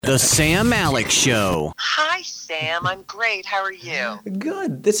The Sam Alex Show. Hi, Sam. I'm great. How are you?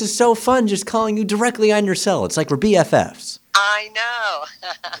 Good. This is so fun just calling you directly on your cell. It's like we're BFFs. I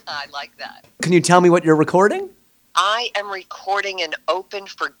know. I like that. Can you tell me what you're recording? I am recording an open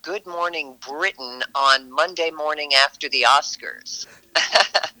for Good Morning Britain on Monday morning after the Oscars.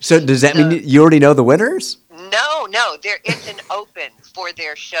 So does that mean you already know the winners? No. It's an open for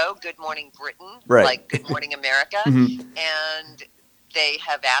their show, Good Morning Britain, Right. like Good Morning America. Mhm. And they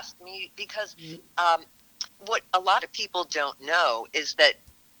have asked me because what a lot of people don't know is that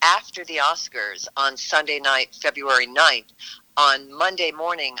after the Oscars on Sunday night, February 9th, on Monday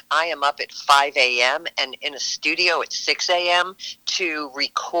morning, I am up at 5 a.m. and in a studio at 6 a.m. to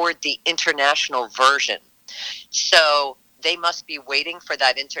record the international version. So they must be waiting for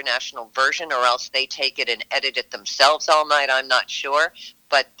that international version, or else they take it and edit it themselves all night. I'm not sure.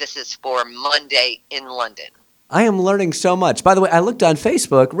 But this is for Monday in London. I am learning so much. By the way, I looked on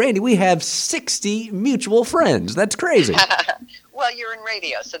Facebook. Randy, we have 60 mutual friends. That's crazy. Well, you're in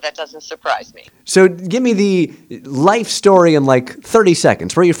radio, so that doesn't surprise me. So give me the life story in like 30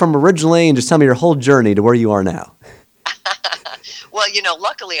 seconds. Where are you from originally? And just tell me your whole journey to where you are now. Well,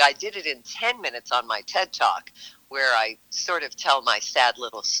 luckily I did it in 10 minutes on my TED Talk, where I sort of tell my sad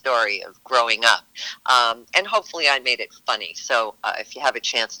little story of growing up. And hopefully I made it funny. So if you have a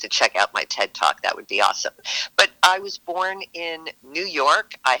chance to check out my TED Talk, that would be awesome. But I was born in New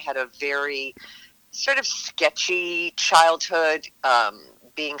York. I had a very sort of sketchy childhood,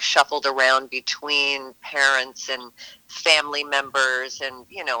 being shuffled around between parents and family members and,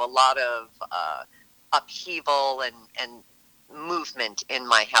 a lot of upheaval and movement in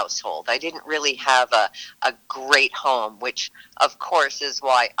my household. I didn't really have a great home, which of course is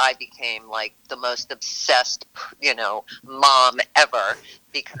why I became like the most obsessed, mom ever,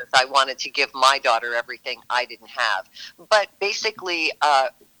 because I wanted to give my daughter everything I didn't have. But basically,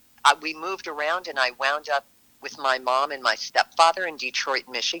 we moved around and I wound up with my mom and my stepfather in Detroit,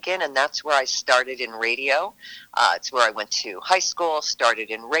 Michigan, and that's where I started in radio. It's where I went to high school, started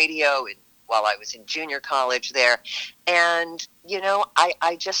in radio while I was in junior college there. And,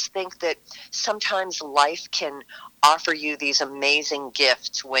 I just think that sometimes life can offer you these amazing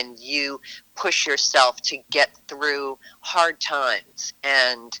gifts when you push yourself to get through hard times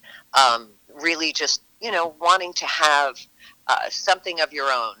and really just, wanting to have something of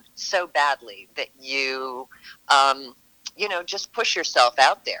your own so badly that you, just push yourself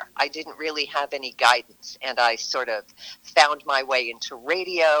out there. I didn't really have any guidance, and I sort of found my way into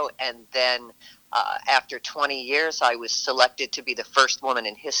radio, and then after 20 years, I was selected to be the first woman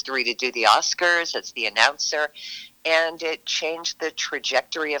in history to do the Oscars as the announcer, and it changed the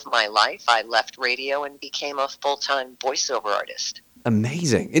trajectory of my life. I left radio and became a full-time voiceover artist.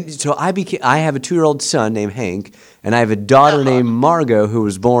 Amazing. And so I have a 2-year-old son named Hank, and I have a daughter named Margot who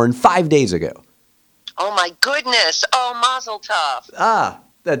was born 5 days ago. Oh, my goodness. Oh, Mazel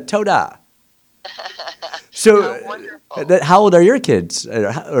Tov. Toda. So, how old are your kids?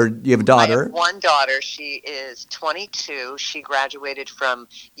 Or you have a daughter? I have one daughter. She is 22. She graduated from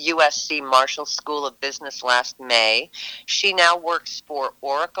USC Marshall School of Business last May. She now works for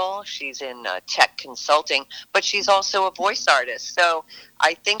Oracle. She's in tech consulting, but she's also a voice artist. So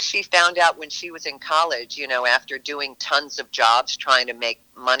I think she found out when she was in college, after doing tons of jobs trying to make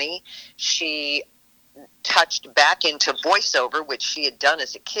money, she touched back into voiceover, which she had done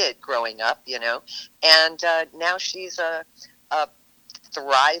as a kid growing up, and now she's a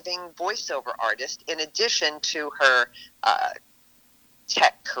thriving voiceover artist in addition to her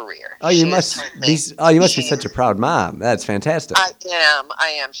tech career. You must be such a proud mom. That's fantastic.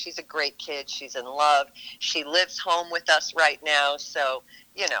 I am. She's a great kid. She's in love. She lives home with us right now, so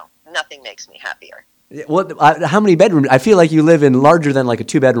nothing makes me happier. Well, how many bedrooms? I feel like you live in larger than like a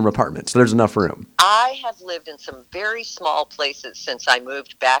 2-bedroom apartment, so there's enough room. I have lived in some very small places since I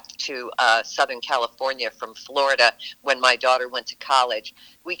moved back to Southern California from Florida when my daughter went to college.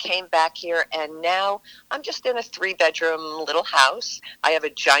 We came back here, and now I'm just in a 3-bedroom little house. I have a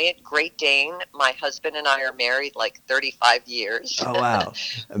giant Great Dane. My husband and I are married like 35 years. Oh, wow.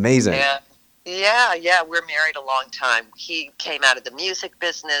 Amazing. Yeah, we're married a long time. He came out of the music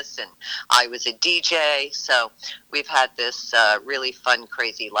business, and I was a DJ, so we've had this really fun,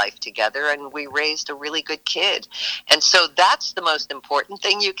 crazy life together, and we raised a really good kid. And so that's the most important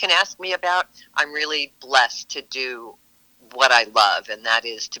thing you can ask me about. I'm really blessed to do what I love, and that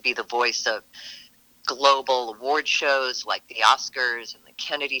is to be the voice of global award shows like the Oscars and the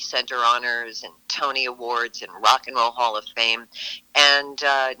Kennedy Center Honors and Tony Awards and Rock and Roll Hall of Fame and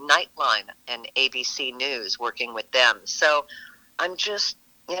Nightline and ABC News, working with them. So I'm just,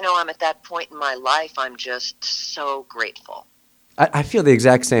 I'm at that point in my life, I'm just so grateful. I feel the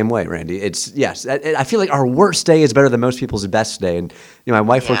exact same way, Randy. Yes, I feel like our worst day is better than most people's best day. And my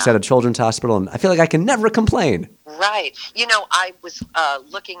wife works at a children's hospital, and I feel like I can never complain. Right. I was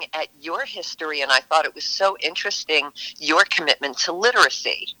looking at your history, and I thought it was so interesting, your commitment to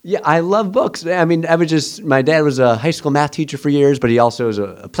literacy. Yeah, I love books. I mean, my dad was a high school math teacher for years, but he also was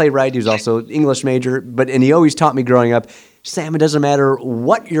a playwright. He was also an English major. And he always taught me growing up, Sam, it doesn't matter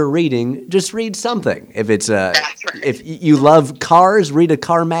what you're reading, just read something. If it's That's right. If you love cars, read a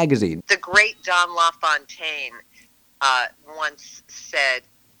car magazine. The great Don LaFontaine once said,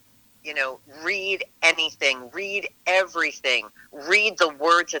 read anything, read everything, read the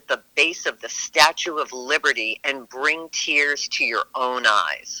words at the base of the Statue of Liberty and bring tears to your own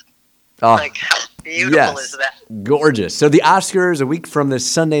eyes. Oh, how beautiful is that? Gorgeous. So the Oscars a week from this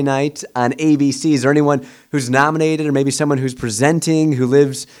Sunday night on ABC. Is there anyone who's nominated or maybe someone who's presenting who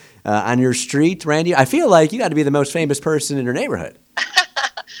lives on your street, Randy? I feel like you got to be the most famous person in your neighborhood.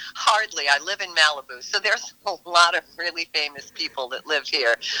 Hardly. I live in Malibu, so there's a lot of really famous people that live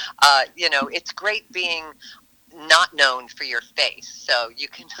here. It's great being not known for your face, so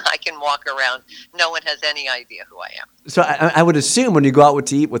I can walk around. No one has any idea who I am. So I would assume when you go out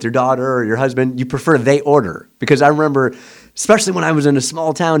to eat with your daughter or your husband, you prefer they order, because I remember, especially when I was in a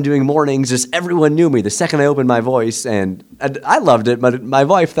small town doing mornings, just everyone knew me the second I opened my voice, and I loved it. But my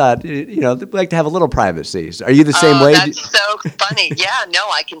wife thought, they'd like to have a little privacy. So are you the same way? That's so funny. Yeah, no,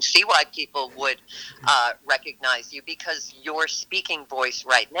 I can see why people would recognize you, because your speaking voice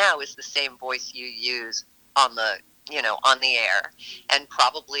right now is the same voice you use on the air, and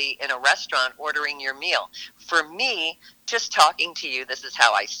probably in a restaurant ordering your meal. For me, just talking to you, this is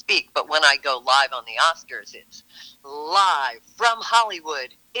how I speak. But when I go live on the Oscars, it's live from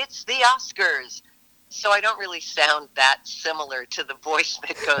Hollywood. It's the Oscars. So I don't really sound that similar to the voice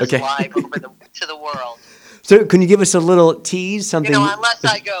that goes live over to the world. So can you give us a little tease? Something? Unless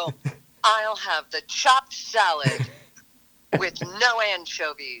I go, I'll have the chopped salad with no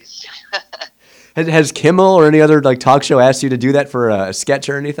anchovies. Has Kimmel or any other talk show asked you to do that for a sketch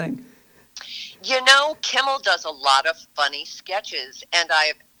or anything? Kimmel does a lot of funny sketches, and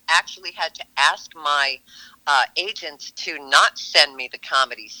I've actually had to ask my agents to not send me the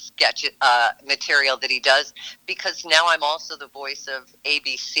comedy sketch material that he does, because now I'm also the voice of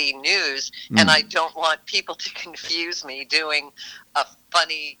ABC News, and I don't want people to confuse me doing a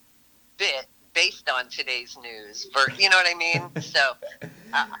funny bit based on today's news. You know what I mean? So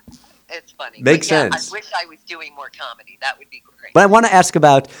it's funny. Makes sense. I wish I was doing more comedy. That would be great. But I want to ask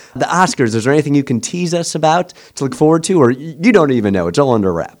about the Oscars. Is there anything you can tease us about to look forward to, or you don't even know? It's all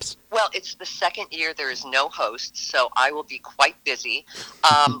under wraps. Well, it's the second year there is no host, so I will be quite busy.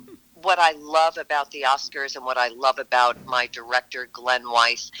 What I love about the Oscars and what I love about my director, Glenn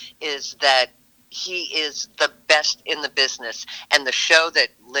Weiss, is that he is the best in the business. And the show that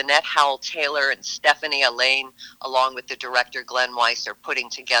Lynette Howell-Taylor and Stephanie Allain, along with the director Glenn Weiss, are putting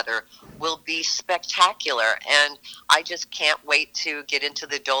together will be spectacular. And I just can't wait to get into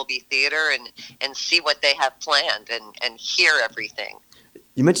the Dolby Theater and see what they have planned and hear everything.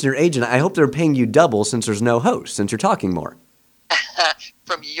 You mentioned your agent. I hope they're paying you double since there's no host, since you're talking more.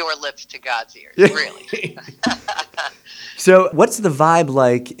 From your lips to God's ears, really. So what's the vibe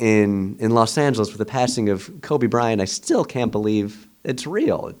like in Los Angeles with the passing of Kobe Bryant? I still can't believe it's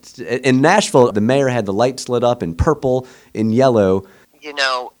real. In Nashville, the mayor had the lights lit up in purple, in yellow.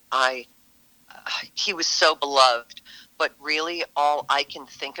 He was so beloved, but really all I can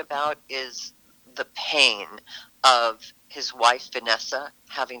think about is the pain of his wife, Vanessa,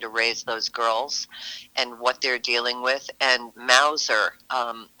 having to raise those girls and what they're dealing with. And Mauser,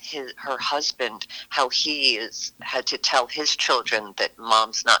 her husband, how he had to tell his children that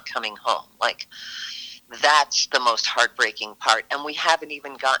mom's not coming home. That's the most heartbreaking part. And we haven't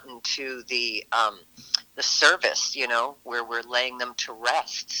even gotten to the service, where we're laying them to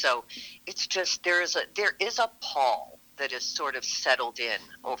rest. So it's just, there is a pall that is sort of settled in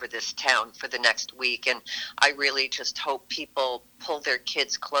over this town for the next week. And I really just hope people pull their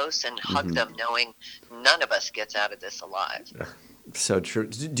kids close and hug them, knowing none of us gets out of this alive. So true.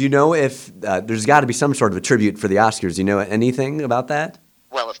 Do you know if there's got to be some sort of a tribute for the Oscars? Do you know anything about that?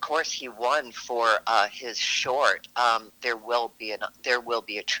 Well, of course, he won for his short. There will be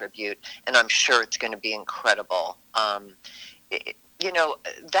a tribute, and I'm sure it's going to be incredible.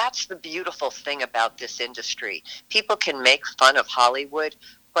 That's the beautiful thing about this industry. People can make fun of Hollywood,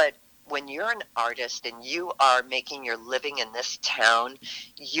 but when you're an artist and you are making your living in this town,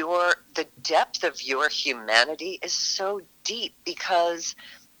 the depth of your humanity is so deep, because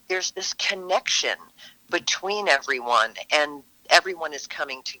there's this connection between everyone, and everyone is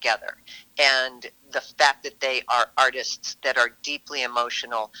coming together. And the fact that they are artists that are deeply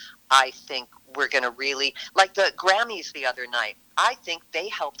emotional, I think we're going to really, like the Grammys the other night, I think they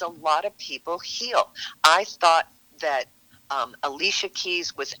helped a lot of people heal. I thought that Alicia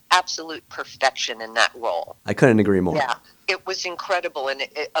Keys was absolute perfection in that role. I couldn't agree more. Yeah, it was incredible. And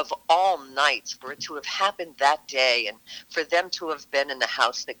of all nights, for it to have happened that day and for them to have been in the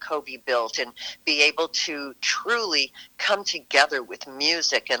house that Kobe built and be able to truly come together with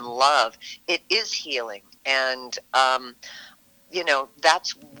music and love, it is healing. And,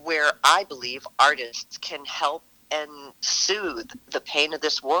 that's where I believe artists can help and soothe the pain of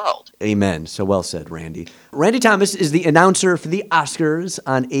this world. Amen. So well said, Randy. Randy Thomas is the announcer for the Oscars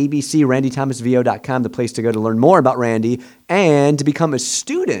on ABC, randythomasvo.com, the place to go to learn more about Randy and to become a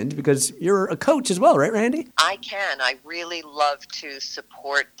student, because you're a coach as well, right, Randy? I can. I really love to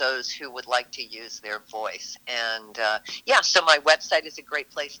support those who would like to use their voice. And so my website is a great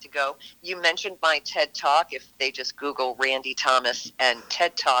place to go. You mentioned my TED Talk. If they just Google Randy Thomas and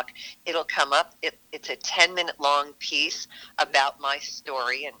TED Talk, it'll come up. It's a 10-minute long piece about my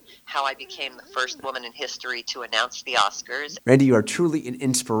story and how I became the first woman in history to announce the Oscars. Randy, you are truly an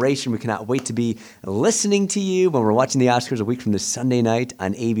inspiration. We cannot wait to be listening to you when we're watching the Oscars a week from this Sunday night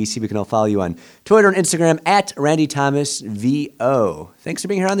on ABC. We can all follow you on Twitter and Instagram at RandyThomasVO. Thanks for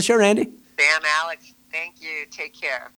being here on the show, Randy. Bam, Alex. Thank you. Take care.